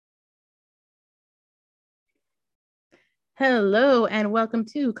Hello and welcome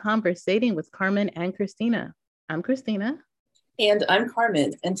to Conversating with Carmen and Christina. I'm Christina. And I'm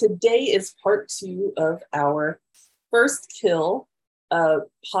Carmen. And today is part two of our first kill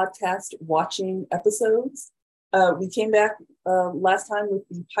podcast watching episodes. We came back last time with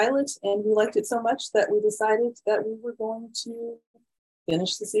the pilot and we liked it so much that we decided that we were going to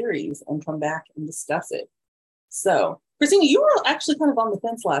finish the series and come back and discuss it. So, Christina, you were actually kind of on the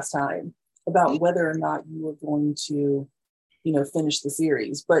fence last time about whether or not you were going to, finish the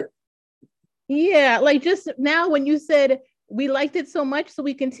series. But yeah, like just now when you said we liked it so much, so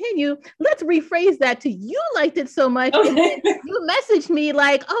we continue, let's rephrase that to you liked it so much. Okay. And then you messaged me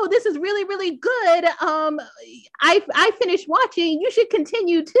like, oh, this is really, really good. I finished watching. You should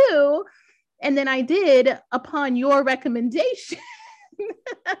continue too. And then I did upon your recommendation.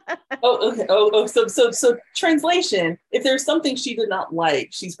 Okay. So translation. If there's something she did not like,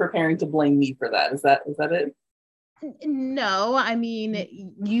 she's preparing to blame me for that. Is that it? No, I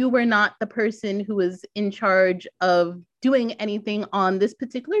mean, you were not the person who was in charge of doing anything on this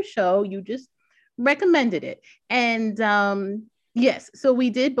particular show. You just recommended it. And yes, so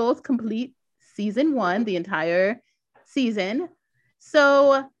we did both complete season 1, the entire season.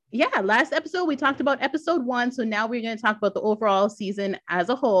 So yeah, last episode we talked about episode 1. So now we're going to talk about the overall season as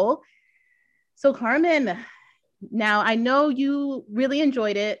a whole. So Carmen, now I know you really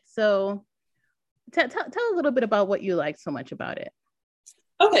enjoyed it. So tell a little bit about what you liked so much about it.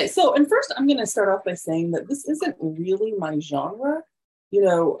 Okay, so and first I'm going to start off by saying that this isn't really my genre.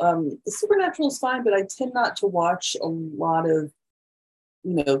 The supernatural is fine, but I tend not to watch a lot of,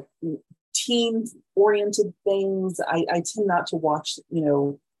 teen-oriented things. I tend not to watch,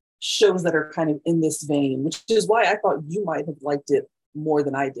 shows that are kind of in this vein, which is why I thought you might have liked it more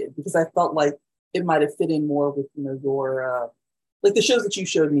than I did, because I felt like it might have fit in more with, your, like the shows that you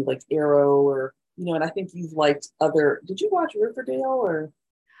showed me, like Arrow or, and I think you've liked other, did you watch Riverdale or?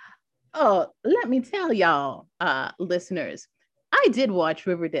 Oh, let me tell y'all, listeners, I did watch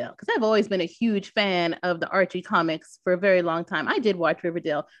Riverdale because I've always been a huge fan of the Archie comics for a very long time. I did watch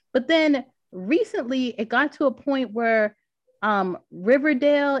Riverdale, but then recently it got to a point where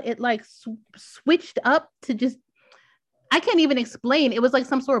Riverdale, it like switched up to just, I can't even explain. It was like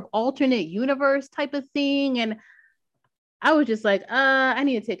some sort of alternate universe type of thing. And I was just like, I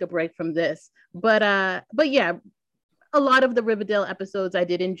need to take a break from this. But yeah, a lot of the Riverdale episodes I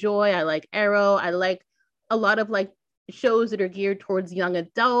did enjoy. I like Arrow. I like a lot of like shows that are geared towards young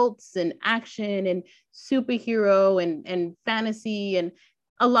adults and action and superhero and fantasy and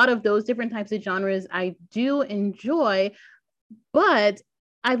a lot of those different types of genres I do enjoy, but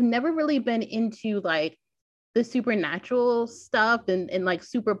I've never really been into like the supernatural stuff and like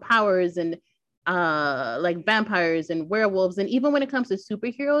superpowers and like vampires and werewolves. And even when it comes to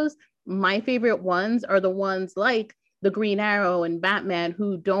superheroes, my favorite ones are the ones like the Green Arrow and Batman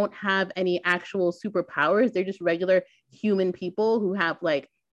who don't have any actual superpowers. They're just regular human people who have like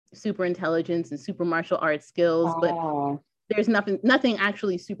super intelligence and super martial arts skills, but there's nothing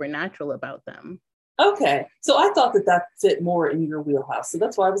actually supernatural about them. Okay, so I thought that fit more in your wheelhouse. So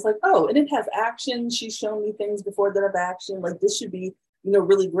that's why I was like, oh, and it has action. She's shown me things before that have action. Like this should be,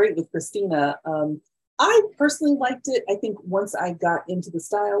 really great with Christina. I personally liked it. I think once I got into the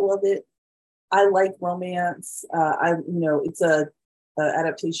style of it, I like romance. It's a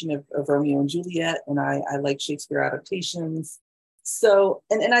adaptation of Romeo and Juliet, and I like Shakespeare adaptations. So,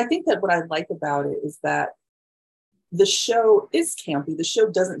 and I think that what I like about it is that the show is campy. The show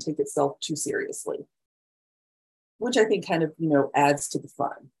doesn't take itself too seriously, which I think kind of, adds to the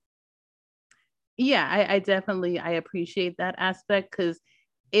fun. Yeah, I definitely, I appreciate that aspect because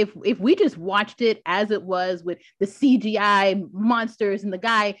if we just watched it as it was with the CGI monsters and the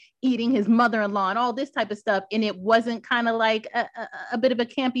guy eating his mother-in-law and all this type of stuff, and it wasn't kind of like a bit of a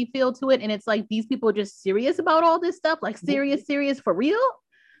campy feel to it, and it's like these people are just serious about all this stuff, like serious for real,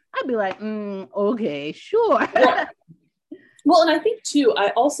 I'd be like, okay, sure. Well, and I think too,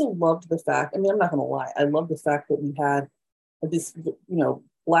 I also loved the fact, I mean, I'm not going to lie, I love the fact that we had this,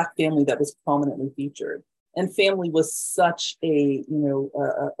 Black family that was prominently featured. And family was such a,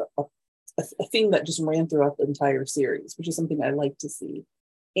 a thing that just ran throughout the entire series, which is something I like to see.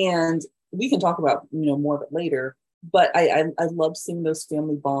 And we can talk about, more of it later, but I love seeing those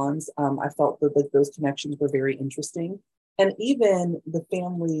family bonds. I felt that like those connections were very interesting. And even the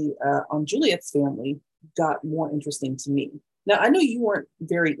family on Juliet's family got more interesting to me. Now, I know you weren't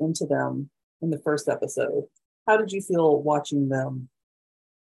very into them in the first episode. How did you feel watching them?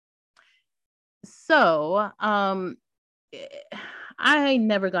 So, I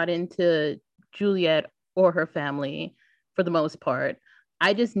never got into Juliet or her family for the most part.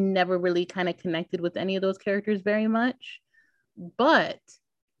 I just never really kind of connected with any of those characters very much. But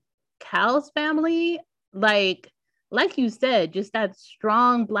Cal's family, like you said, just that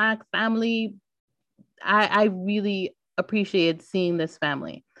strong Black family. I really appreciated seeing this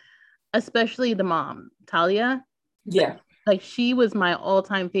family, especially the mom, Talia. Yeah. Like she was my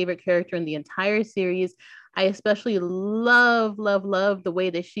all-time favorite character in the entire series. I especially love the way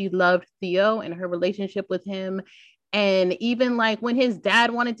that she loved Theo and her relationship with him. And even like when his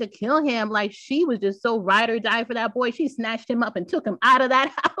dad wanted to kill him, like she was just so ride or die for that boy. She snatched him up and took him out of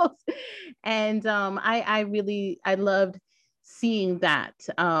that house. And I loved seeing that.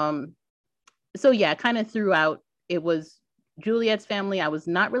 So yeah, kind of throughout, it was Juliet's family I was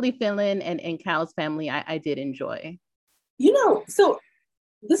not really feeling, and Cal's family I did enjoy. So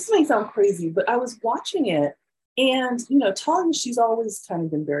this may sound crazy, but I was watching it and, Talia, she's always kind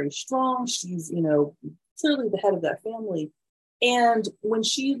of been very strong. She's, clearly the head of that family. And when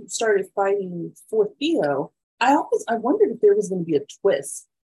she started fighting for Theo, I wondered if there was going to be a twist.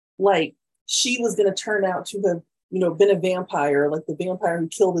 Like she was going to turn out to have, been a vampire, like the vampire who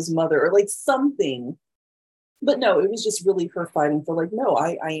killed his mother or like something. But no, it was just really her fighting for like, no,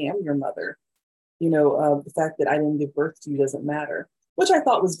 I am your mother. The fact that I didn't give birth to you doesn't matter, which I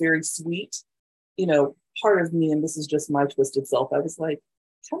thought was very sweet. Part of me, and this is just my twisted self, I was like,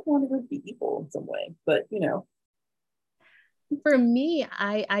 I kind of wanted her to be evil in some way, but For me,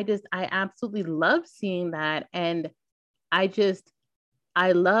 I absolutely love seeing that. And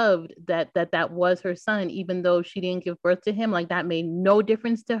I loved that was her son, even though she didn't give birth to him. Like that made no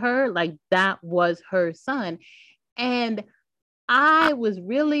difference to her. Like that was her son. And I was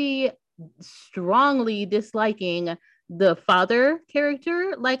really strongly disliking the father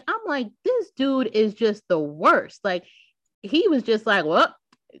character. Like, I'm like, this dude is just the worst. Like, he was just like, well,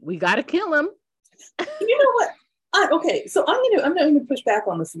 we got to kill him. You know what? Okay, so I'm going to push back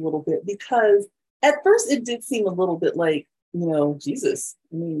on this a little bit because at first it did seem a little bit like, Jesus,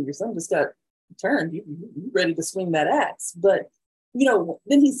 I mean, your son just got turned. You ready to swing that axe. But,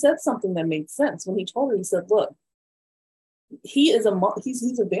 then he said something that made sense. When he told her, he said, look, he's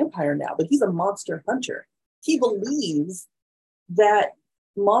a vampire now, but he's a monster hunter. He believes that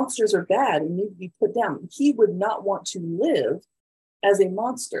monsters are bad and need to be put down. He would not want to live as a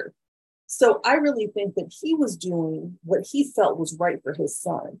monster. So I really think that he was doing what he felt was right for his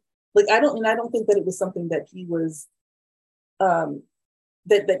son. Like I don't think that it was something that he was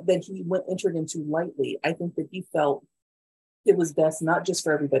that he entered into lightly. I think that he felt it was best not just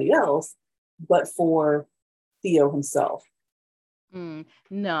for everybody else, but for Theo himself.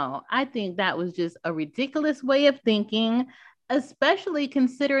 No, I think that was just a ridiculous way of thinking, especially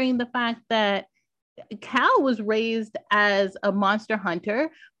considering the fact that Cal was raised as a monster hunter,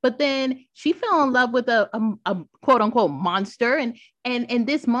 but then she fell in love with a quote unquote monster, and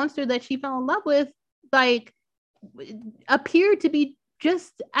this monster that she fell in love with, like, appeared to be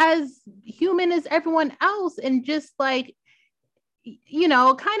just as human as everyone else, and just like,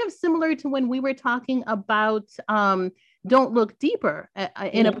 kind of similar to when we were talking about Don't Look Deeper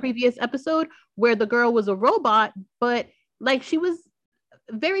in a previous episode, where the girl was a robot, but like she was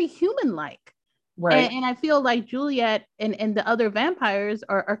very human like. Right. And I feel like Juliet and the other vampires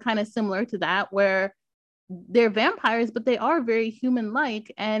are kind of similar to that, where they're vampires, but they are very human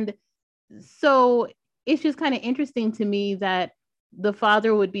like. And so it's just kind of interesting to me that the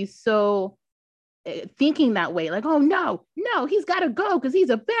father would be so thinking that way, like, oh no, he's got to go because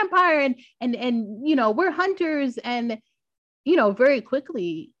he's a vampire, and we're hunters. And very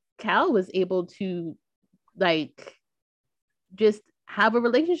quickly Cal was able to, like, just have a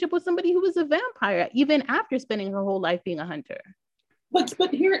relationship with somebody who was a vampire even after spending her whole life being a hunter. But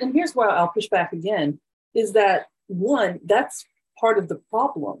here's where I'll push back again, is that one, that's part of the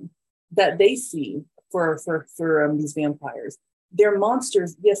problem that they see for these vampires. They're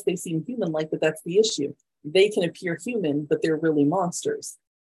monsters. Yes, they seem human-like, but that's the issue. They can appear human, but they're really monsters.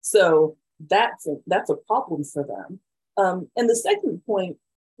 So that's a problem for them. And the second point,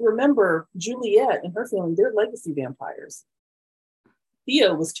 remember, Juliet and her family, they're legacy vampires.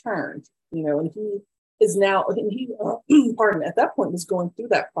 Theo was turned, and he is now, and he, pardon me, at that point was going through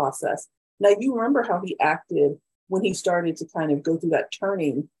that process. Now, you remember how he acted when he started to kind of go through that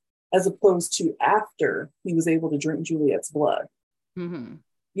turning, as opposed to after he was able to drink Juliet's blood. Mm-hmm.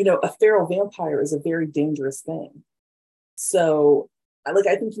 A feral vampire is a very dangerous thing. So, I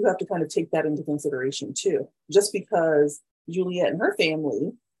think you have to kind of take that into consideration too. Just because Juliet and her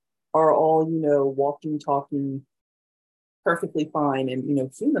family are all, walking, talking, perfectly fine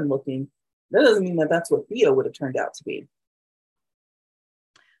and, human looking, that doesn't mean that that's what Theo would have turned out to be.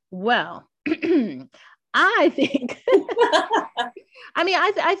 Well, I think,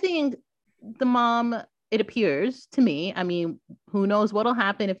 I think the mom it appears to me, I mean, who knows what'll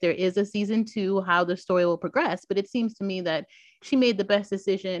happen if there is a season 2, how the story will progress, but it seems to me that she made the best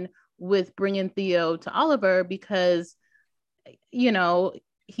decision with bringing Theo to Oliver because, you know,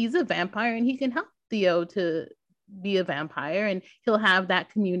 he's a vampire and he can help Theo to be a vampire and he'll have that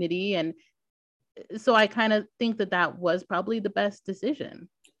community. And so I kind of think that that was probably the best decision.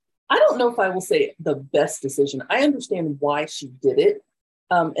 I don't know if I will say the best decision. I understand why she did it.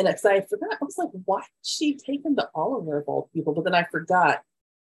 And because I forgot, I was like, why did she take him to Oliver of all people? But then I forgot.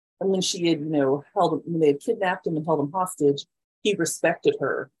 And when she had, held him, when they had kidnapped him and held him hostage, he respected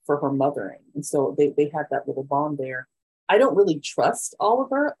her for her mothering. And so they had that little bond there. I don't really trust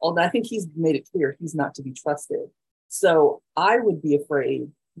Oliver, although I think he's made it clear he's not to be trusted. So I would be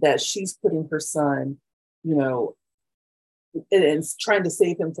afraid that she's putting her son, and trying to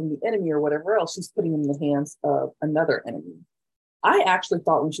save him from the enemy or whatever else, she's putting him in the hands of another enemy. I actually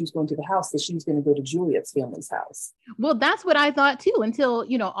thought when she was going to the house that she was going to go to Juliet's family's house. Well, that's what I thought too, until,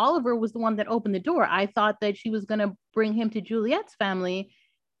 Oliver was the one that opened the door. I thought that she was going to bring him to Juliet's family.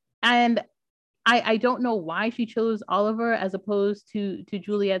 And I don't know why she chose Oliver as opposed to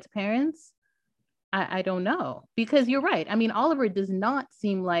Juliet's parents. I don't know, because you're right. I mean, Oliver does not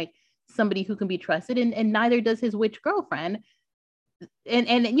seem like somebody who can be trusted, and neither does his witch girlfriend. And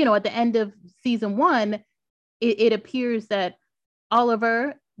at the end of season 1, it appears that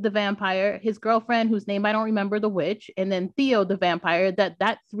Oliver, the vampire, his girlfriend, whose name I don't remember, the witch, and then Theo, the vampire,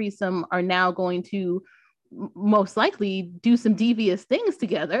 that threesome are now going to most likely do some devious things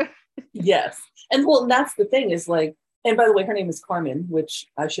together. Yes. And well, that's the thing is like, and by the way, her name is Carmen, which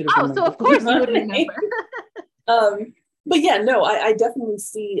I should have remembered. Oh, so of course you would remember. But yeah, no, I definitely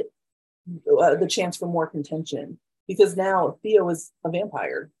see the chance for more contention because now Theo is a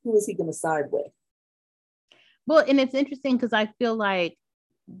vampire. Who is he going to side with? Well, and it's interesting because I feel like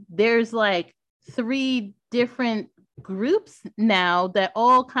there's like 3 different groups now that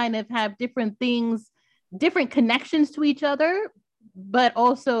all kind of have different things, different connections to each other, but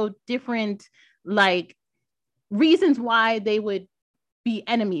also different like reasons why they would be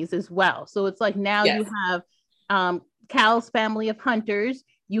enemies as well. So it's like now you have Cal's family of hunters,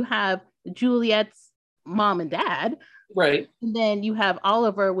 you have Juliet's mom and dad, right? And then you have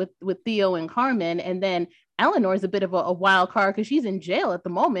Oliver with Theo and Carmen, and then Eleanor is a bit of a wild card because she's in jail at the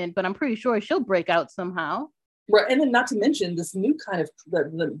moment, but I'm pretty sure she'll break out somehow. Right, and then not to mention this new kind of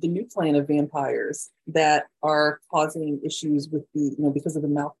the new clan of vampires that are causing issues with the because of the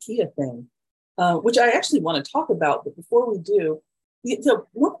Malkia thing, which I actually want to talk about. But before we do, so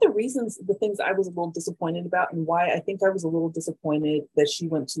one of the things I was a little disappointed about, and why I think I was a little disappointed that she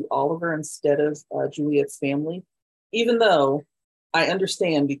went to Oliver instead of Juliet's family, even though I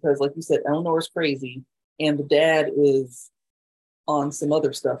understand because, like you said, Eleanor's crazy and the dad is on some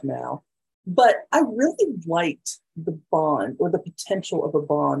other stuff now. But I really liked the bond or the potential of a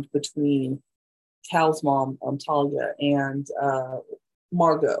bond between Cal's mom, Talia, and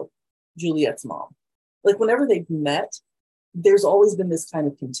Margot, Juliet's mom. Like whenever they've met, there's always been this kind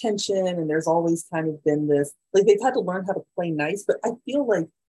of contention and there's always kind of been this, like they've had to learn how to play nice, but I feel like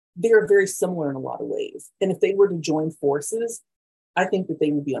they're very similar in a lot of ways. And if they were to join forces, I think that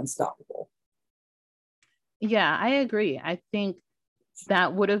they would be unstoppable. Yeah, I agree. I think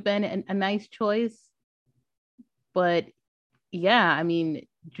that would have been a nice choice. But yeah, I mean,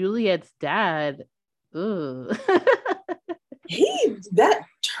 Juliet's dad, ugh. That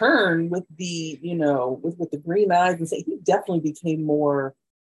turn with the, with the green eyes and say he definitely became more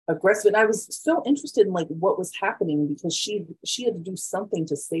aggressive. And I was so interested in like what was happening because she had to do something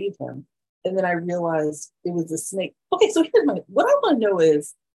to save him. And then I realized it was a snake. Okay, so what I want to know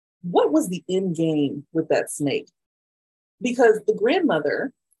is what was the end game with that snake? Because the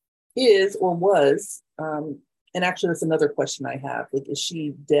grandmother is or was, and actually that's another question I have. Like, is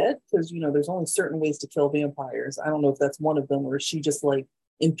she dead? Because there's only certain ways to kill vampires. I don't know if that's one of them, or is she just like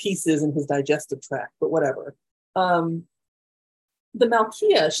in pieces in his digestive tract? But whatever. The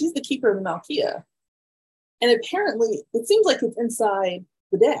Malkia, she's the keeper of the Malkia, and apparently it seems like it's inside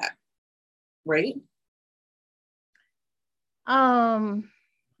the dad, right? I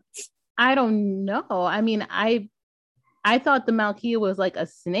don't know. I mean, I thought the Malkia was like a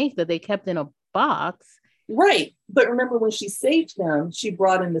snake that they kept in a box. Right. But remember when she saved him, she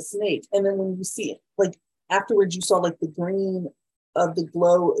brought in the snake. And then when you see it, like afterwards, you saw like the green of the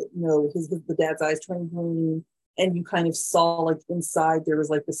glow, the dad's eyes turning green. And you kind of saw like inside there was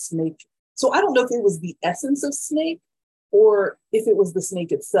like the snake. So I don't know if it was the essence of snake or if it was the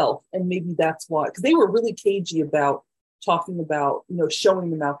snake itself. And maybe that's why, because they were really cagey about talking about, showing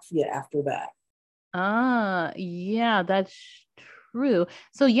the Malkia after that. Yeah, that's true.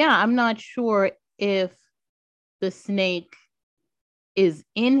 So yeah, I'm not sure if the snake is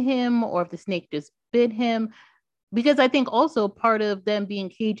in him or if the snake just bit him. Because I think also part of them being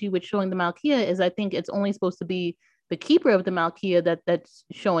cagey with showing the Malkia is I think it's only supposed to be the keeper of the Malkia that's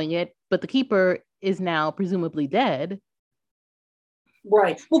showing it, but the keeper is now presumably dead.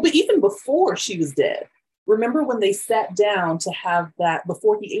 Right. Well, but even before she was dead, remember when they sat down to have that,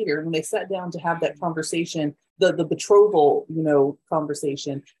 before he ate her, when they sat down to have that conversation, the betrothal,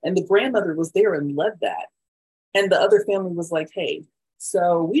 conversation, and the grandmother was there and led that. And the other family was like, hey,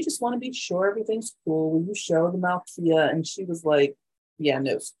 so we just want to be sure everything's cool. Will you show the Malkia? And she was like, yeah,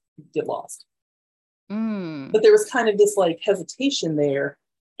 no, get lost. But there was kind of this like hesitation there.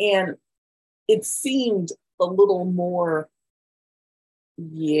 And it seemed a little more,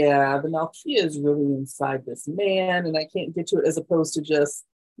 yeah, the Malkia is really inside this man and I can't get to it, as opposed to just,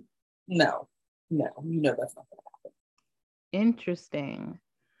 no, that's not going to happen. Interesting.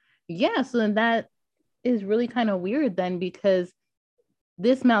 Yeah, so then that is really kind of weird then, because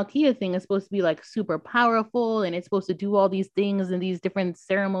this Malkia thing is supposed to be like super powerful and it's supposed to do all these things and these different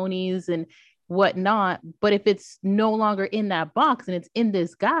ceremonies and whatnot. But if it's no longer in that box and it's in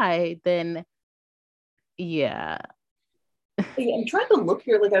this guy, then yeah. I'm trying to look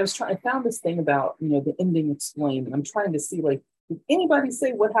here. Like I found this thing about, the ending explained, and I'm trying to see, like, did anybody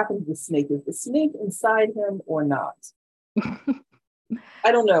say what happened to the snake? Is the snake inside him or not?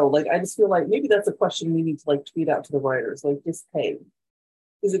 I don't know. Like, I just feel like maybe that's a question we need to like tweet out to the writers. Like, just, hey,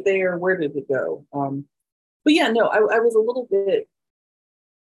 is it there? Where did it go? But yeah, no, I was a little bit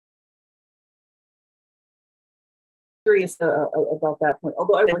curious about that point.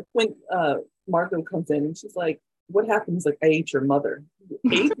 Although when Margot comes in and she's like, what happened? He's like, I ate your mother.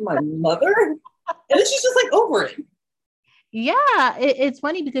 You ate my mother? And then she's just like over it. Yeah, it's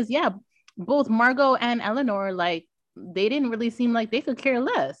funny because, yeah, both Margot and Eleanor, like, they didn't really seem like they could care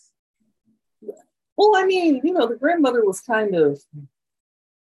less. Well, I mean, the grandmother was kind of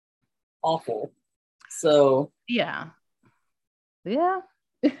awful. So. Yeah. Yeah.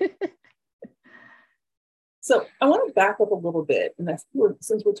 So I want to back up a little bit, and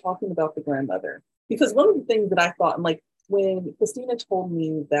since we're talking about the grandmother, because one of the things that I thought, and like when Christina told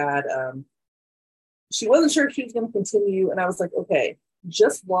me that she wasn't sure if she was going to continue, and I was like, okay,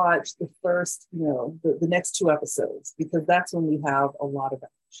 just watch the first, the next 2 episodes, because that's when we have a lot of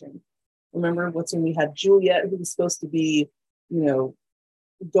action. Remember what's when we had Juliet, who was supposed to be,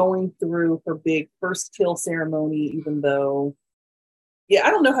 going through her big first kill ceremony, even though, yeah, I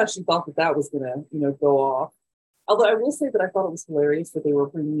don't know how she thought that was going to, go off. Although I will say that I thought it was hilarious that they were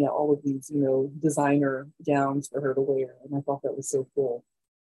bringing out all of these, designer gowns for her to wear. And I thought that was so cool.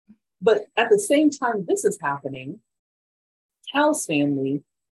 But at the same time this is happening, Cal's family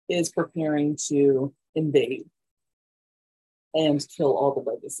is preparing to invade and kill all the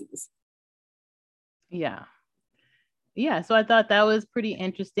legacies. Yeah. Yeah, so I thought that was pretty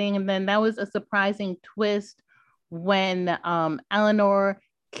interesting. And then that was a surprising twist when Eleanor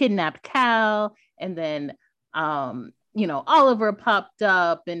kidnapped Cal, and then Oliver popped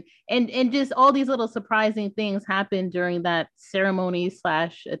up, and just all these little surprising things happened during that ceremony /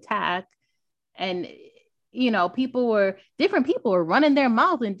 attack. And different people were running their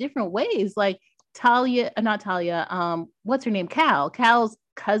mouth in different ways, like not Talia, what's her name? Cal's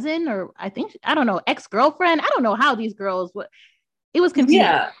cousin, or I don't know, ex-girlfriend. I don't know how these girls, it was confusing.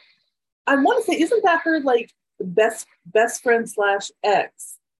 Yeah. I want to say, isn't that her like best friend /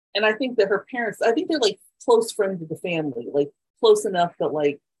 ex? And I think that her parents, I think they're like close friends with the family, like close enough that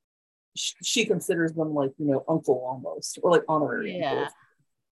like she considers them like, uncle almost, or like honorary. Yeah.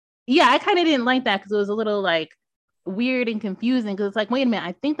 Yeah, I kind of didn't like that because it was a little like weird and confusing, because it's like, wait a minute,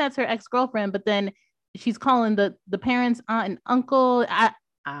 I think that's her ex-girlfriend, but then she's calling the parents aunt and uncle.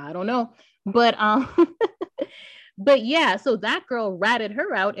 I don't know. But but yeah, so that girl ratted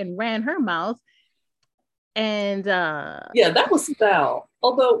her out and ran her mouth. And yeah, that was foul.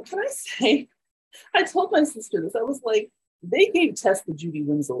 Although, can I say, I told my sister this. I was like, they gave Tess the Judy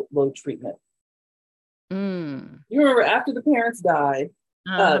Winslow treatment. You remember after the parents died,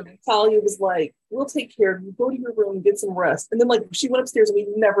 Talia was like, we'll take care of you, go to your room and get some rest. And then like she went upstairs and we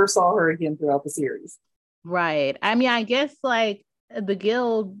never saw her again throughout the series. Right. I mean, I guess like the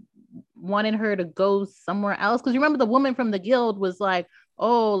guild wanted her to go somewhere else, because remember the woman from the guild was like,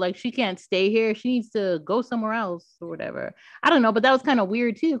 oh, like she can't stay here, she needs to go somewhere else or whatever. I don't know, but that was kind of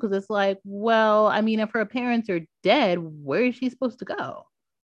weird too, because it's like, well, I mean, if her parents are dead, where is she supposed to go?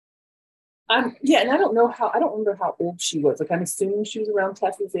 Yeah, and I don't remember how old she was. Like, I'm assuming she was around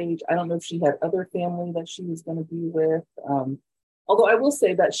Tessa's age. I don't know if she had other family that she was going to be with. Although I will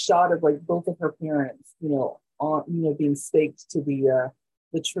say that shot of like both of her parents, being staked to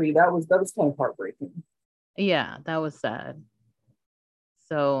the tree. That was kind of heartbreaking. Yeah, that was sad.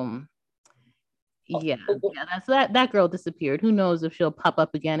 So yeah, that's that girl disappeared. Who knows if she'll pop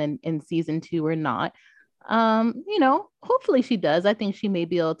up again in season 2 or not. Hopefully she does. I think she may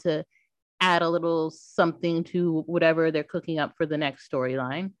be able to add a little something to whatever they're cooking up for the next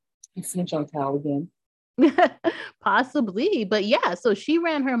storyline. Snitch on Cal again. Possibly, but yeah, so she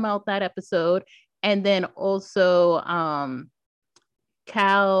ran her mouth that episode, and then also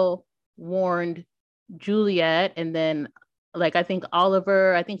Cal warned Juliet, and then like I think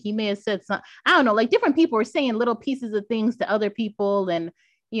Oliver, I think he may have said some, I don't know, like different people were saying little pieces of things to other people, and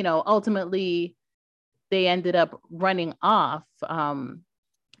ultimately they ended up running off.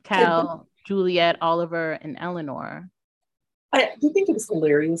 Cal, Juliet, Oliver, and Eleanor. I do think it was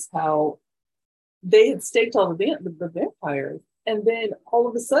hilarious how they had staked all the vampires, and then all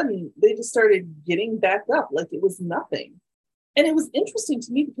of a sudden they just started getting back up like it was nothing. And it was interesting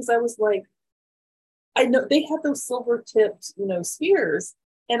to me because I was like, I know they had those silver tipped, spears,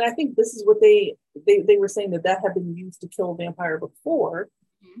 and I think this is what they were saying that had been used to kill a vampire before,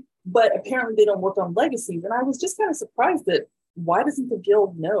 but apparently they don't work on legacies. And I was just kind of surprised that why doesn't the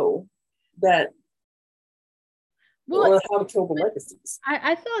guild know that, or how to kill the legacies?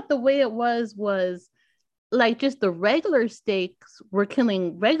 I thought the way it was like just the regular stakes were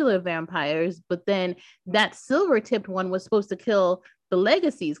killing regular vampires, but then that silver tipped one was supposed to kill the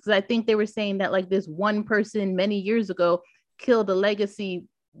legacies, because I think they were saying that like this one person many years ago killed a legacy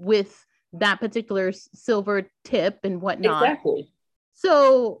with that particular silver tip and whatnot. Exactly.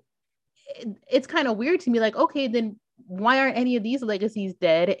 So it's kind of weird to me, like, okay, then why aren't any of these legacies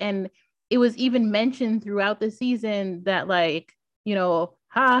dead? And it was even mentioned throughout the season that like,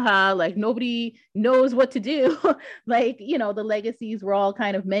 haha, like nobody knows what to do. Like, the legacies were all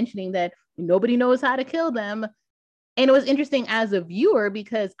kind of mentioning that nobody knows how to kill them. And it was interesting as a viewer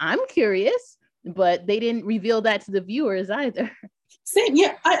because I'm curious, but they didn't reveal that to the viewers either. Same,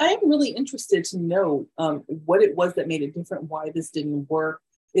 yeah. I am really interested to know what it was that made it different, why this didn't work.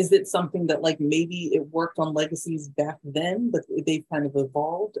 Is it something that like maybe it worked on legacies back then, but they've kind of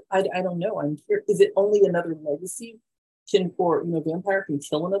evolved? I don't know. I'm curious. Is it only another legacy vampire can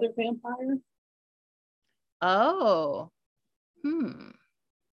kill another vampire? Oh,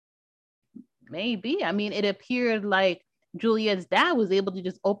 maybe. I mean, it appeared like Juliet's dad was able to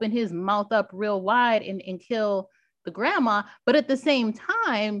just open his mouth up real wide and kill the grandma. But at the same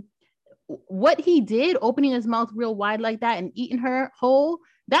time, what he did, opening his mouth real wide like that and eating her whole,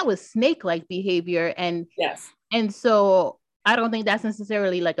 that was snake-like behavior. And yes. And so I don't think that's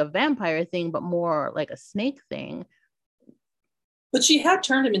necessarily like a vampire thing, but more like a snake thing. But she had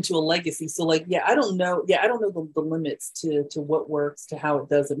turned him into a legacy. So like, yeah, I don't know. Yeah, I don't know the limits to what works, to how it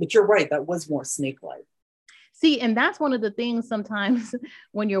doesn't. But you're right. That was more snake-like. See, and that's one of the things sometimes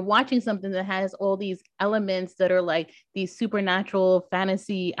when you're watching something that has all these elements that are like these supernatural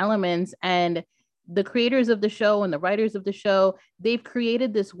fantasy elements, and the creators of the show and the writers of the show, they've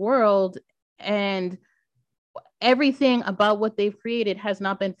created this world, and everything about what they've created has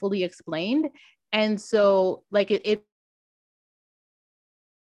not been fully explained. And so like it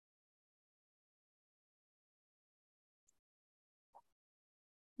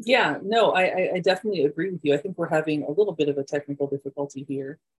Yeah, no, I definitely agree with you. I think we're having a little bit of a technical difficulty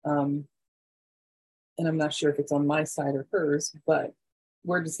here. And I'm not sure if it's on my side or hers, but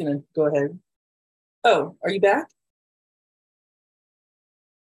we're just going to go ahead. Oh, are you back?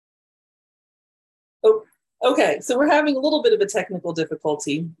 Oh, okay. So we're having a little bit of a technical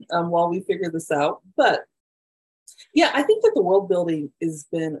difficulty while we figure this out. But yeah, I think that the world building has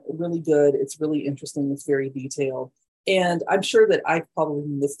been really good. It's really interesting. It's very detailed. And I'm sure that I've probably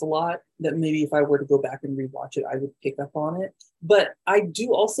missed a lot that maybe if I were to go back and rewatch it, I would pick up on it. But I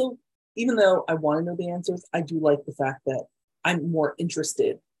do also, even though I want to know the answers, I do like the fact that I'm more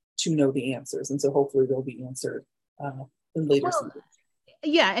interested to know the answers. And so hopefully they'll be answered in later seasons.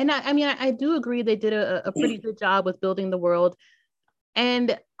 Yeah, and I mean, I do agree they did a pretty good job with building the world.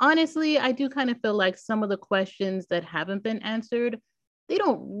 And honestly, I do kind of feel like some of the questions that haven't been answered, they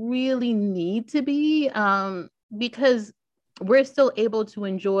don't really need to be, because we're still able to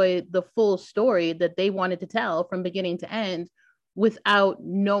enjoy the full story that they wanted to tell from beginning to end without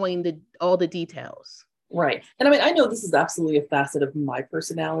knowing all the details. Right. And I mean, I know this is absolutely a facet of my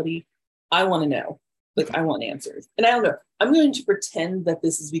personality. I want to know, like, I want answers. And I don't know, I'm going to pretend that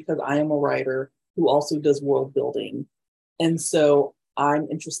this is because I am a writer who also does world building. And so I'm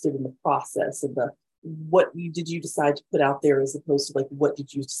interested in the process and what did you decide to put out there as opposed to like, what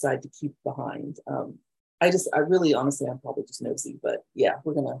did you decide to keep behind? I really, honestly, I'm probably just nosy, but yeah,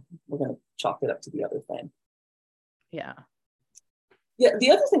 we're gonna chalk it up to the other thing. Yeah. Yeah,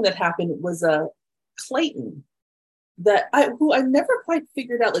 the other thing that happened was Clayton, who I never quite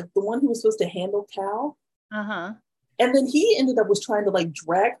figured out, like the one who was supposed to handle Cal. Uh-huh. And then he ended up was trying to like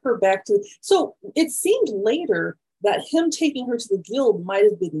drag her back to. So it seemed later that him taking her to the guild might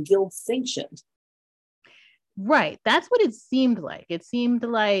have been guild sanctioned. Right. That's what it seemed like. It seemed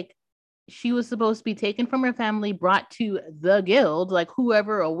like she was supposed to be taken from her family, brought to the guild, like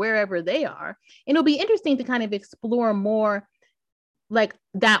whoever or wherever they are. And it'll be interesting to kind of explore more like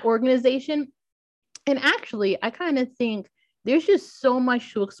that organization. And actually, I kind of think there's just so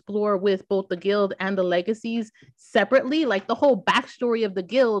much to explore with both the guild and the legacies separately, like the whole backstory of the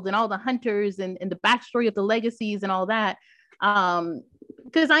guild and all the hunters and the backstory of the legacies and all that.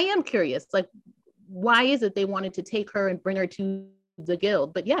 Because I am curious, like, why is it they wanted to take her and bring her to the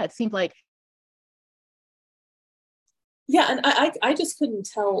guild? But yeah, it seemed like. Yeah, and I just couldn't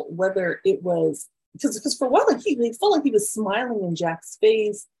tell whether it was because for a while like he felt like he was smiling in Jack's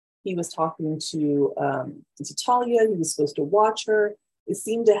face. He was talking to Talia. He was supposed to watch her. It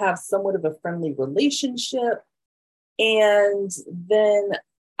seemed to have somewhat of a friendly relationship. And then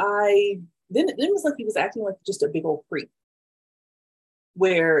it was like he was acting like just a big old creep,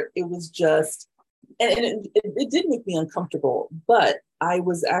 where it was just, and it did make me uncomfortable. But I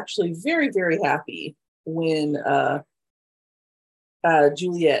was actually very, very happy when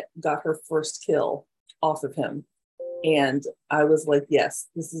Juliet got her first kill off of him. And I was like, yes,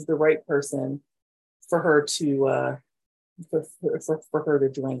 this is the right person for her to for her to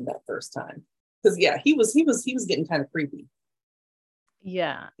drain that first time. Because yeah, he was getting kind of creepy.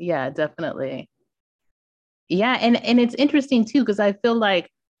 Yeah, definitely. Yeah, and it's interesting too, because I feel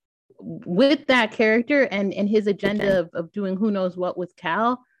like with that character and his agenda of doing who knows what with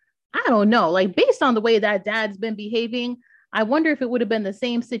Cal, I don't know, like based on the way that dad's been behaving, I wonder if it would have been the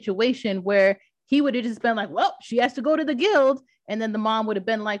same situation where he would have just been like, well, she has to go to the guild. And then the mom would have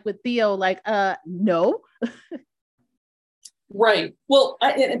been like with Theo, like, no. Right. Well,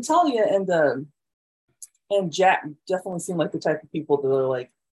 and Talia and Jack definitely seem like the type of people that are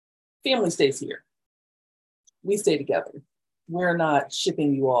like, family stays here. We stay together. We're not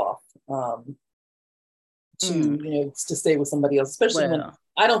shipping you off to stay with somebody else, especially when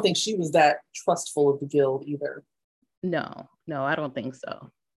I don't think she was that trustful of the guild either. No, I don't think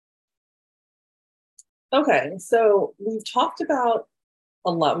so. Okay, so we've talked about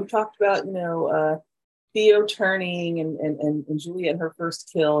a lot. We've talked about, Theo turning and Juliet and her first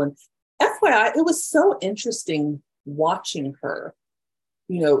kill. And FYI, it was so interesting watching her,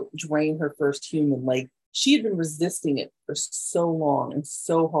 drain her first human. Like she had been resisting it for so long and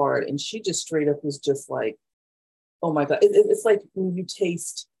so hard. And she just straight up was just like, oh my God. It's like when you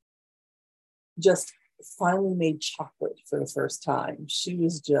taste just finally made chocolate for the first time. She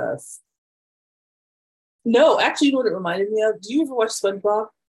was just, no, actually, you know what it reminded me of? Do you ever watch SpongeBob?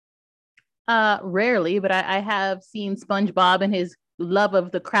 Rarely, but I have seen SpongeBob and his love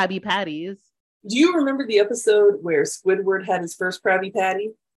of the Krabby Patties. Do you remember the episode where Squidward had his first Krabby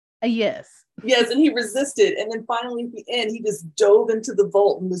Patty? Yes. Yes, and he resisted. And then finally at the end, he just dove into the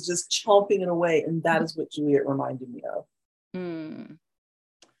vault and was just chomping it away. And that is what Juliet reminded me of. Mm.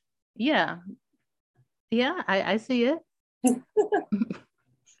 Yeah. Yeah, I see it.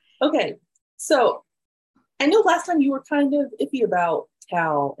 Okay. So I know last time you were kind of iffy about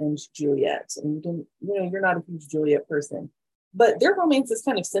Cal and Juliet, and you didn't, you're not a huge Juliet person, but their romance is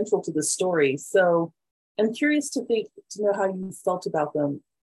kind of central to the story. So I'm curious to know how you felt about them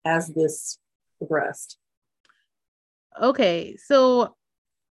as this progressed. Okay, so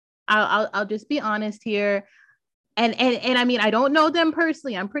I'll just be honest here. And I mean, I don't know them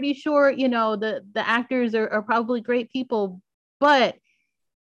personally. I'm pretty sure, the actors are probably great people, but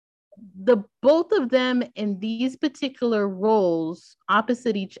the both of them in these particular roles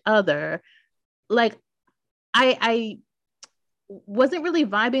opposite each other, like I wasn't really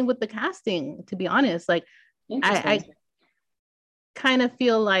vibing with the casting, to be honest. Like I kind of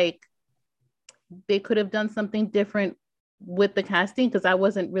feel like they could have done something different with the casting, because I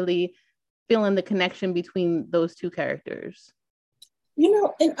wasn't really feeling the connection between those two characters.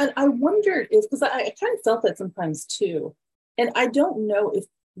 And I wondered if, because I kind of felt that sometimes too. And I don't know if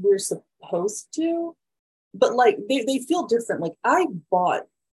we're supposed to, but like they feel different. Like I bought,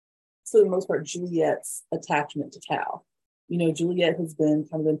 for the most part, Juliet's attachment to Cal. Juliet has been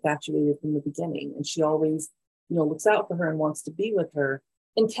kind of infatuated from the beginning, and she always, looks out for her and wants to be with her.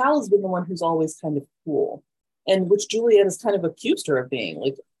 And Cal has been the one who's always kind of cool, and which Juliet has kind of accused her of being.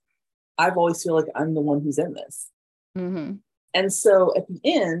 Like, I've always feel like I'm the one who's in this. Mm-hmm. And so at the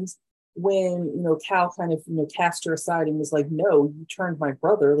end, when Cal kind of cast her aside and was like, "No, you turned my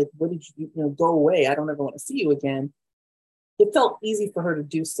brother. Like, what did you go away? I don't ever want to see you again." it felt easy for her to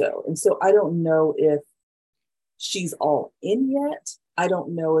do so. And so I don't know if she's all in yet. I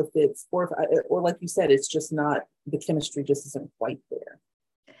don't know if it's, or like you said, it's just not, the chemistry just isn't quite there.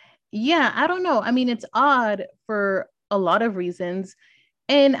 Yeah, I don't know. I mean, it's odd for a lot of reasons.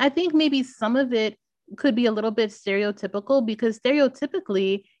 And I think maybe some of it could be a little bit stereotypical because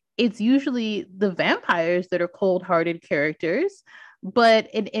stereotypically, it's usually the vampires that are cold-hearted characters. But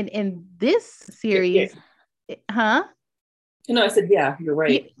in this series, huh? I said, yeah, you're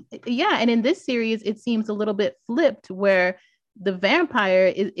right. Yeah, and in this series, it seems a little bit flipped where the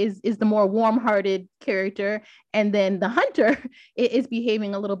vampire is the more warm-hearted character, and then the hunter is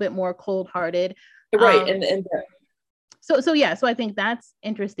behaving a little bit more cold-hearted. Right, and so yeah, so I think that's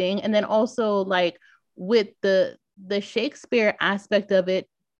interesting. And then also like with the Shakespeare aspect of it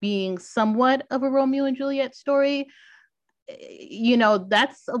being somewhat of a Romeo and Juliet story,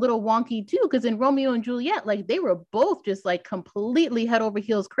 that's a little wonky too, because in Romeo and Juliet, like they were both just like completely head over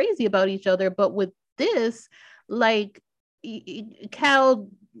heels crazy about each other. But with this, like Cal,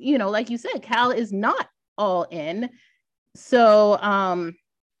 like you said, Cal is not all in. So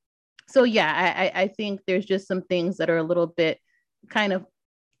yeah, I think there's just some things that are a little bit kind of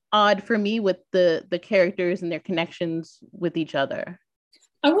odd for me with the characters and their connections with each other.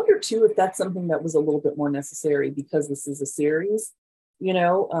 I wonder too if that's something that was a little bit more necessary because this is a series.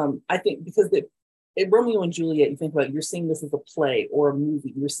 I think because in Romeo and Juliet, you think about it, you're seeing this as a play or a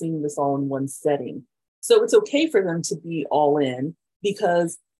movie. You're seeing this all in one setting, so it's okay for them to be all in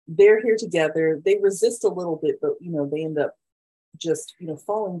because they're here together. They resist a little bit, but they end up just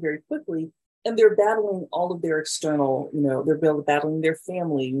falling very quickly, and they're battling all of their external. They're battling their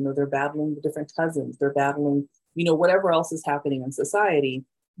family. They're battling the different cousins. They're battling whatever else is happening in society,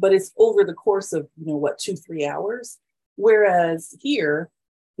 but it's over the course of 2-3 hours, whereas here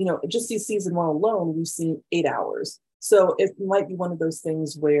just see season 1 alone, we've seen 8 hours. So it might be one of those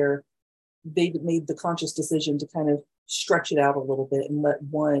things where they made the conscious decision to kind of stretch it out a little bit and let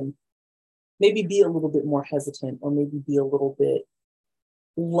one maybe be a little bit more hesitant, or maybe be a little bit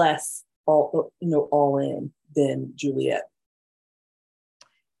less all in than Juliet.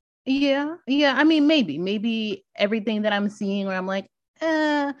 Yeah. I mean, maybe everything that I'm seeing where I'm like,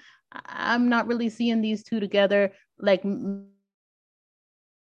 I'm not really seeing these two together. Like,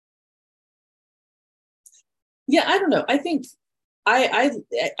 yeah, I don't know. I think I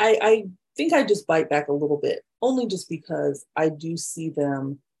think I just bite back a little bit, only just because I do see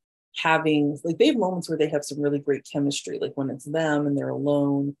them having, like, they have moments where they have some really great chemistry, like when it's them and they're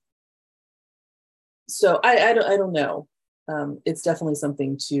alone. So I don't know. It's definitely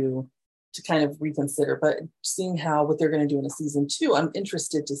something to kind of reconsider. But seeing what they're going to do in a season 2, I'm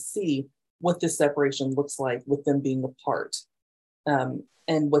interested to see what this separation looks like with them being apart, and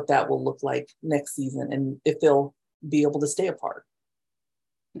what that will look like next season, and if they'll be able to stay apart.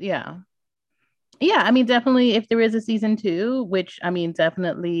 Yeah. I mean, definitely if there is a season 2, which I mean,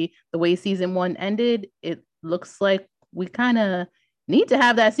 definitely the way season 1 ended, it looks like we kind of need to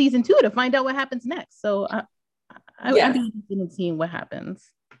have that season 2 to find out what happens next. So I'd be interested in seeing what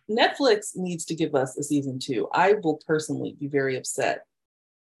happens. Netflix needs to give us a season 2. I will personally be very upset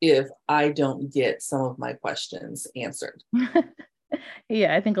if I don't get some of my questions answered.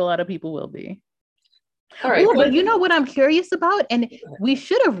 Yeah, I think a lot of people will be. All right. Ooh, but you know what I'm curious about? And we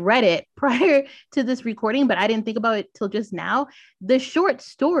should have read it prior to this recording, but I didn't think about it till just now. The short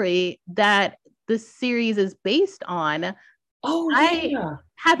story that the series is based on, I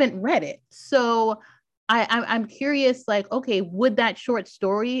haven't read it. So I'm curious, like, okay, would that short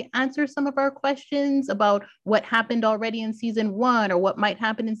story answer some of our questions about what happened already in season 1 or what might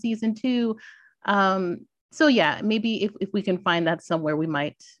happen in season 2? So yeah, maybe if we can find that somewhere, we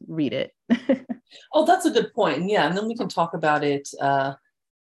might read it. Oh, that's a good point. Yeah, and then we can talk about it, on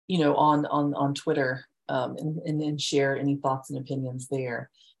Twitter, and share any thoughts and opinions there.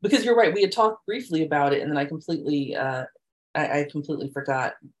 Because you're right, we had talked briefly about it, and then I completely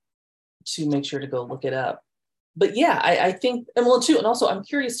forgot to make sure to go look it up. But yeah, I think, and also I'm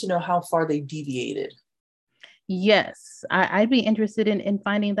curious to know how far they deviated. Yes, I'd be interested in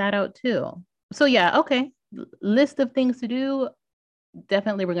finding that out too. So yeah, okay. List of things to do.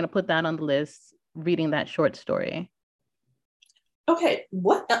 Definitely we're going to put that on the list, reading that short story. Okay,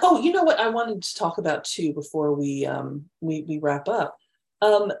 you know what I wanted to talk about too before we wrap up.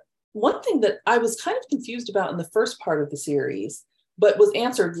 One thing that I was kind of confused about in the first part of the series, but was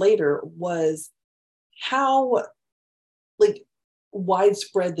answered later, was how, like,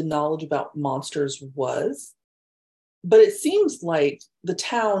 widespread the knowledge about monsters was. But it seems like the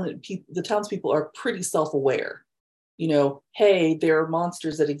townspeople are pretty self-aware. Hey, there are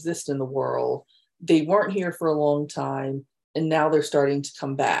monsters that exist in the world. They weren't here for a long time. and now they're starting to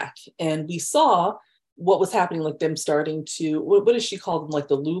come back. And we saw what was happening, like them starting to, what does she call them, like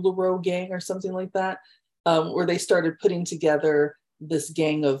the LuLaRoe gang or something like that, where they started putting together this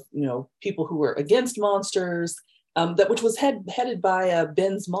gang of, you know, people who were against monsters, which was headed by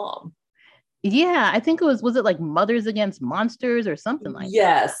Ben's mom. Yeah, I think was it like Mothers Against Monsters or something like that?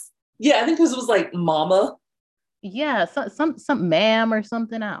 Yes. Yeah, I think this was like Mama. Yeah, some ma'am or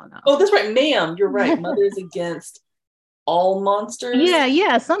something. I don't know. Oh, that's right, ma'am. You're right. Mothers Against All Monsters.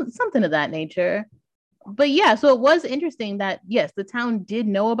 Yeah, something of that nature. But yeah, so it was interesting that yes, the town did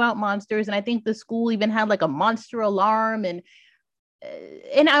know about monsters, and I think the school even had like a monster alarm, and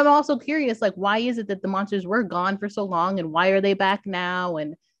I'm also curious, like, why is it that the monsters were gone for so long, and why are they back now?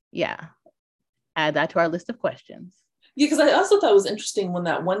 And yeah, add that to our list of questions. Yeah, because I also thought it was interesting when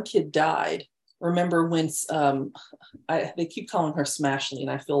that one kid died. Remember when they keep calling her Smashley, and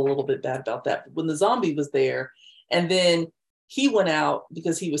I feel a little bit bad about that. But when the zombie was there, and then he went out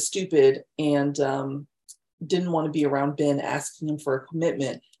because he was stupid and didn't want to be around Ben, asking him for a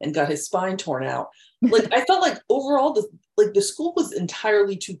commitment, and got his spine torn out. Like I felt like overall, the school was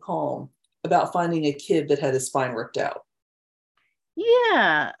entirely too calm about finding a kid that had his spine ripped out.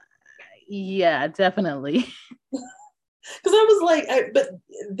 Yeah, definitely. Because I was like, but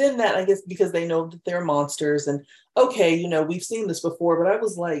then that, I guess, because they know that they're monsters, and okay, you know, we've seen this before, but I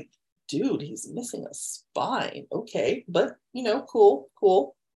was like, dude, he's missing a spine. Okay, but you know,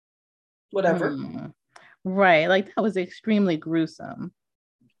 cool, whatever. Right, like that was extremely gruesome.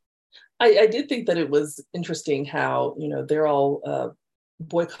 I did think that it was interesting how, you know, they're all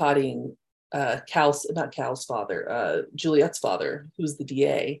boycotting not Cal's father, Juliet's father, who's the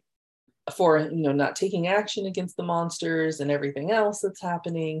DA, for, you know, not taking action against the monsters and everything else that's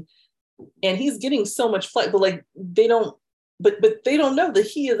happening. And he's getting so much flack, but like they don't, but they don't know that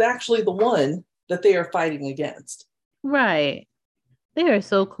he is actually the one that they are fighting against. Right, they are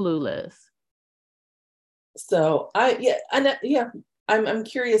so clueless. So I'm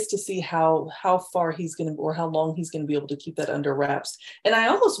curious to see how far he's going to, or how long he's going to be able to keep that under wraps. And I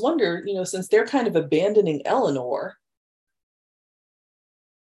almost wonder, you know, since they're kind of abandoning Eleanor,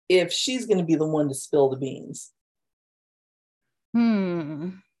 if she's going to be the one to spill the beans.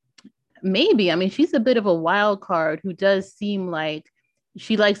 Maybe. I mean, she's a bit of a wild card who does seem like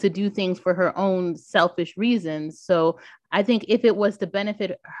she likes to do things for her own selfish reasons. So I think if it was to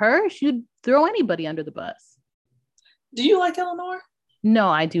benefit her, she'd throw anybody under the bus. Do you like Eleanor? No,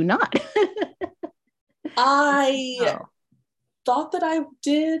 I do not. I thought that I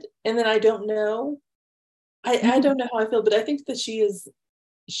did, and then I don't know. I don't know how I feel, but I think that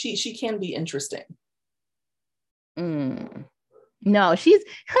she can be interesting. No, she's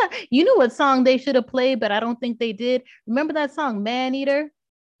you know what song they should have played, but I don't think they did. Remember that song Man Eater?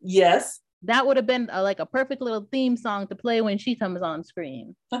 Yes. That would have been like a perfect little theme song to play when she comes on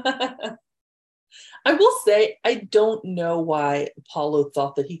screen. I will say, I don't know why Apollo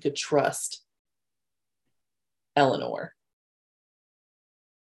thought that he could trust Eleanor.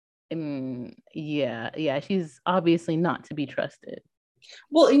 Yeah, she's obviously not to be trusted.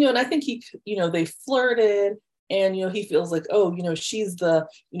 Well, you know, and I think they flirted, and, you know, he feels like, oh, you know, she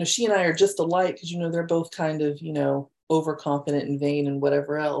and I are just alike, because, you know, they're both kind of, you know, overconfident and vain and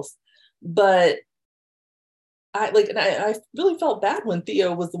whatever else. But I really felt bad when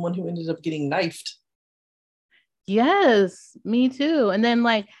Theo was the one who ended up getting knifed. Yes, me too. And then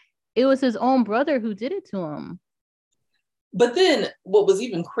like it was his own brother who did it to him. But then what was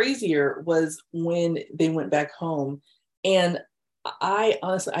even crazier was when they went back home, and I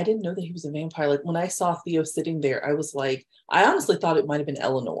honestly, I didn't know that he was a vampire. Like when I saw Theo sitting there, I was like, I honestly thought it might have been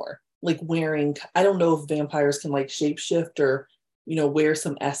Eleanor, like wearing, I don't know if vampires can like shapeshift or, you know, wear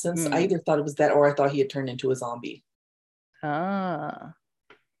some essence. I either thought it was that, or I thought he had turned into a zombie.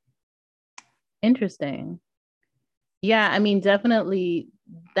 Interesting. Yeah, I mean, definitely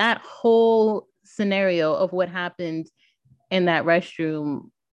that whole scenario of what happened in that restroom.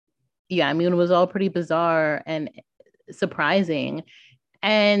 Yeah, I mean, it was all pretty bizarre and surprising.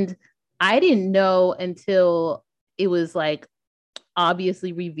 And I didn't know until it was like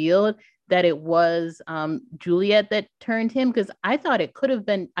obviously revealed that it was Juliet that turned him, because I thought it could have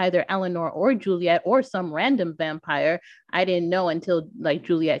been either Eleanor or Juliet or some random vampire. I didn't know until like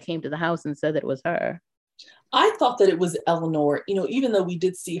Juliet came to the house and said that it was her. I thought that it was Eleanor, you know, even though we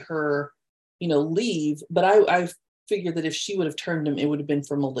did see her, you know, leave, but I figured that if she would have turned him, it would have been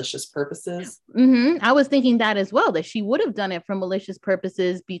for malicious purposes. I was thinking that as well, that she would have done it for malicious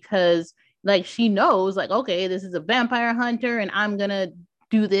purposes, because like she knows like, okay, this is a vampire hunter and I'm gonna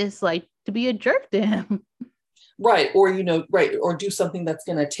do this like to be a jerk to him. Right. Or, right. Or do something that's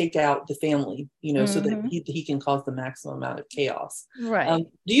going to take out the family, so that Mm-hmm. he can cause the maximum amount of chaos. Right.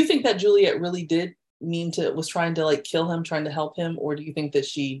 Do you think that Juliet really was trying to like kill him, trying to help him? Or do you think that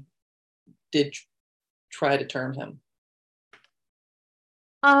she did try to turn him?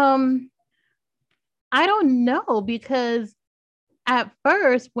 I don't know, because at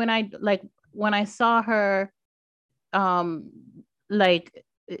first when I saw her um like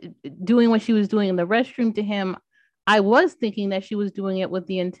doing what she was doing in the restroom to him, I was thinking that she was doing it with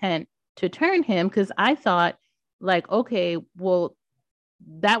the intent to turn him, because I thought, like, okay, well,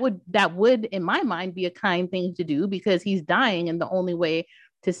 that would in my mind be a kind thing to do, because he's dying and the only way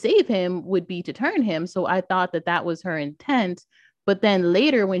to save him would be to turn him. So I thought that that was her intent. But then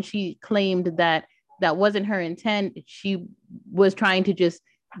later, when she claimed that that wasn't her intent, she was trying to just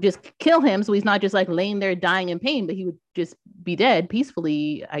kill him, so he's not just like laying there dying in pain, but he would just be dead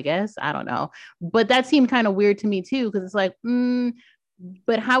peacefully, I guess. I don't know. But that seemed kind of weird to me too, because it's like,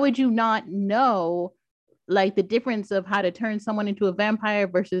 but how would you not know, like, the difference of how to turn someone into a vampire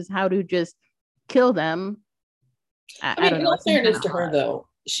versus how to just kill them? I don't In know. all It seemed kind fairness of to her, odd. though,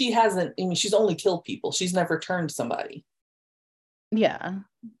 she hasn't, she's only killed people. She's never turned somebody. Yeah.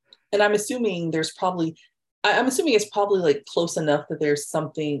 And I'm assuming it's probably like close enough that there's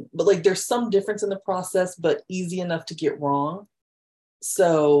something, but like there's some difference in the process, but easy enough to get wrong.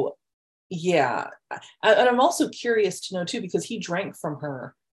 So yeah. And I'm also curious to know too, because he drank from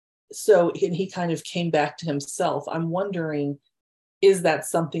her. So, and he kind of came back to himself. I'm wondering, is that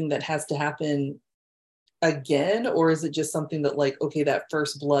something that has to happen again? Or is it just something that, like, okay, that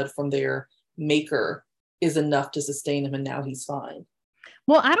first blood from their maker is enough to sustain him and now he's fine?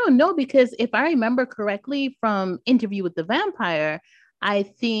 Well, I don't know, because if I remember correctly from Interview with the Vampire, I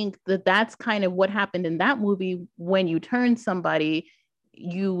think that that's kind of what happened in that movie. When you turn somebody,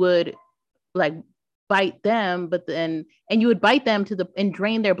 you would like bite them, but then and you would bite them to the and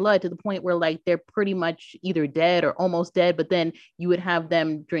drain their blood to the point where like they're pretty much either dead or almost dead, but then you would have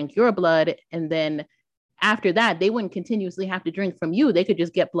them drink your blood, and then after that they wouldn't continuously have to drink from you. They could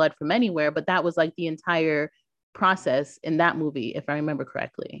just get blood from anywhere, but that was like the entire process in that movie, if I remember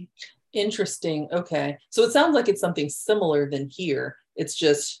correctly. Interesting. Okay. So it sounds like it's something similar than here. It's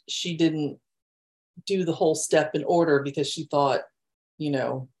just she didn't do the whole step in order because she thought, you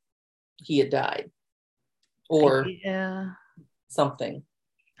know, he had died or Yeah, something.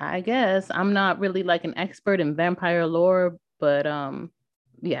 I guess I'm not really like an expert in vampire lore, but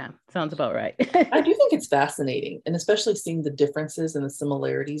yeah, sounds about right. I do think it's fascinating, and especially seeing the differences and the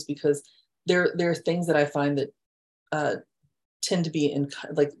similarities, because there are things that I find that uh, tend to be in,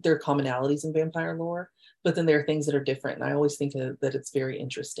 like, there are commonalities in vampire lore, but then there are things that are different, and I always think that it's very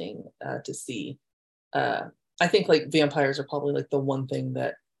interesting to see. uh, I think like vampires are probably like the one thing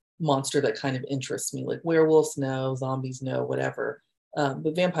that monster that kind of interests me. Like werewolves, no, zombies, no, whatever.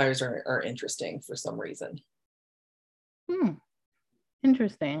 But vampires are interesting for some reason. Hmm,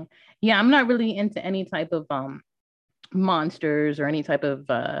 interesting. Yeah, I'm not really into any type of monsters or any type of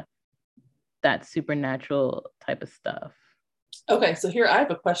that supernatural type of stuff. Okay, so here I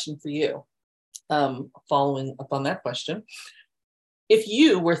have a question for you. Following up on that question, if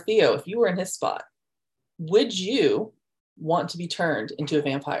you were Theo, if you were in his spot, would you want to be turned into a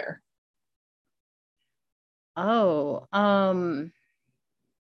vampire? Oh,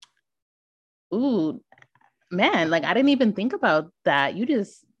 ooh, man, like I didn't even think about that. You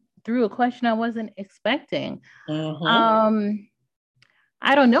just threw a question I wasn't expecting. Mm-hmm. Um,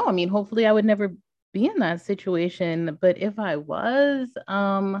 I don't know. I mean, hopefully I would never be in that situation, but if I was,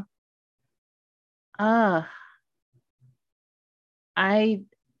 uh, I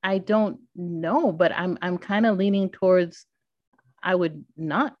I don't know, but I'm kind of leaning towards I would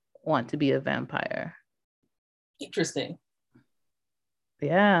not want to be a vampire. Interesting.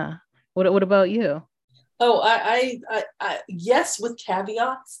 Yeah. What about you? Oh, yes, with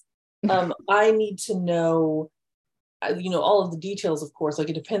caveats. I need to know, all of the details, of course. Like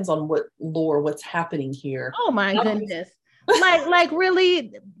it depends on what lore, what's happening here. Oh my goodness. Like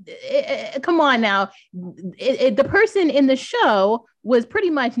really, come on now. The person in the show was pretty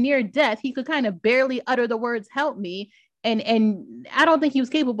much near death. He could kind of barely utter the words "help me," and I don't think he was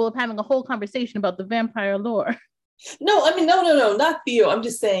capable of having a whole conversation about the vampire lore. No, I mean, no, not Theo. I'm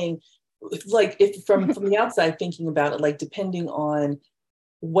just saying, like, if from the outside thinking about it, like depending on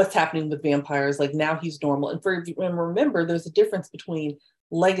what's happening with vampires, like now he's normal. And remember, there's a difference between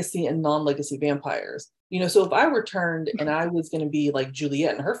legacy and non-legacy vampires. So if I were turned and I was going to be like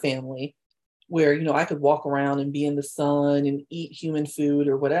Juliet and her family, where I could walk around and be in the sun and eat human food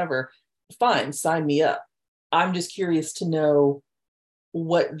or whatever, fine, sign me up. I'm just curious to know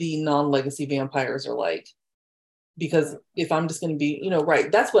what the non-legacy vampires are like. because if I'm just going to be,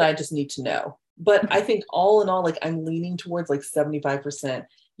 right, that's what I just need to know. But I think all in all, like I'm leaning towards like 75%.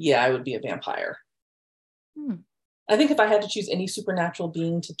 Yeah, I would be a vampire. I think if I had to choose any supernatural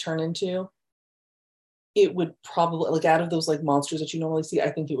being to turn into, it would probably, like out of those like monsters that you normally see,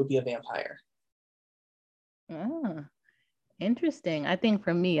 I think it would be a vampire. Interesting. I think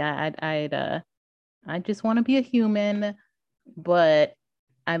for me, I just want to be a human, but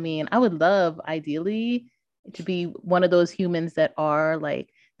I mean, I would love ideally to be one of those humans that are like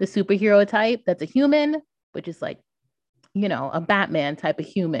the superhero type that's a human, but just like, a Batman type of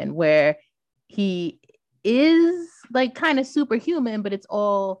human where he is like kind of superhuman, but it's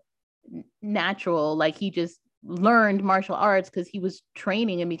all natural. Like he just learned martial arts because he was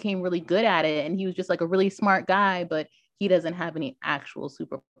training and became really good at it. And he was just like a really smart guy, but he doesn't have any actual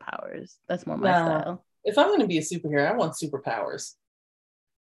superpowers. That's more my style. If I'm going to be a superhero, I want superpowers.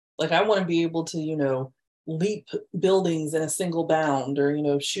 Like I want to be able to, leap buildings in a single bound,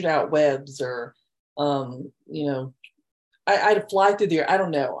 or shoot out webs, or I'd fly through the air. I don't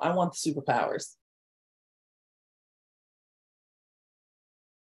know. I want the superpowers.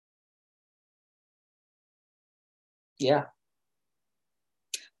 Yeah.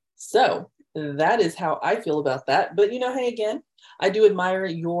 So that is how I feel about that. But hey, again, I do admire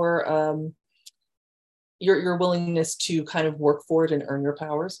your willingness to kind of work for it and earn your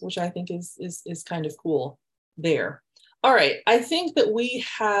powers, which I think is kind of cool there. All right. I think that we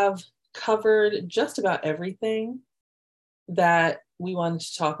have covered just about everything that we wanted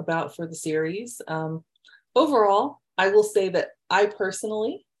to talk about for the series. Overall, I will say that I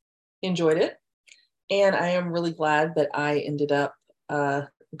personally enjoyed it. And I am really glad that I ended up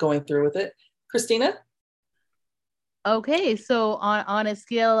going through with it. Christina? Okay, so on a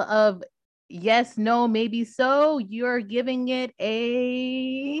scale of yes, no, maybe so, you're giving it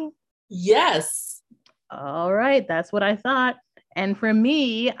a yes. All right, that's what I thought. And for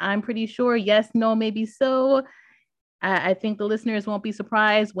me, I'm pretty sure yes, no, maybe so. I think the listeners won't be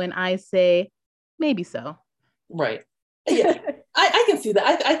surprised when I say maybe so. Right. Yeah, I can see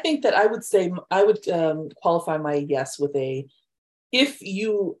that. I think that I would say I would qualify my yes with a, if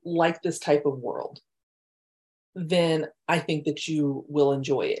you like this type of world, then I think that you will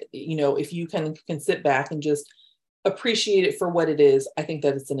enjoy it. If you can sit back and just appreciate it for what it is, I think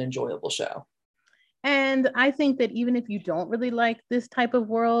that it's an enjoyable show. And I think that even if you don't really like this type of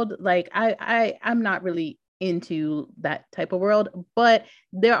world, like I'm not really into that type of world, but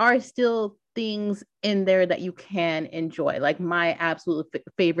there are still things in there that you can enjoy. Like my absolute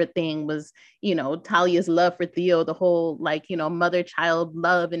favorite thing was, Talia's love for Theo, the whole like, mother-child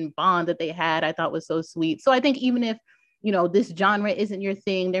love and bond that they had, I thought was so sweet. So I think even if, this genre isn't your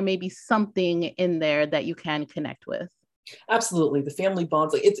thing, there may be something in there that you can connect with. Absolutely. The family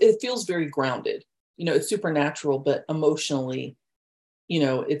bonds, like it feels very grounded. It's supernatural, but emotionally,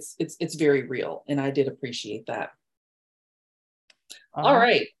 it's very real. And I did appreciate that. All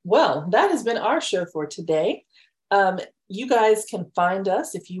right. Well, that has been our show for today. You guys can find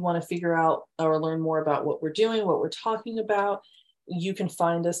us if you want to figure out or learn more about what we're doing, what we're talking about. You can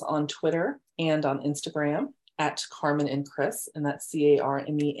find us on Twitter and on Instagram at Carmen and Chris, and that's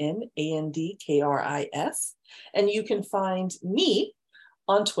CarmenAndKris. And you can find me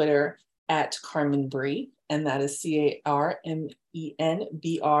on Twitter at Carmen Brie, and that is CarmenBrie.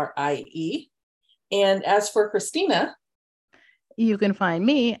 And as for Christina, you can find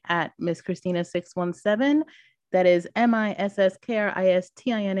me at Miss Christina 617. That is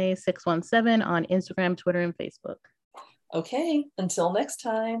MISSKRISTINA 617 on Instagram, Twitter, and Facebook. Okay, until next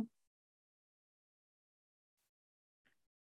time.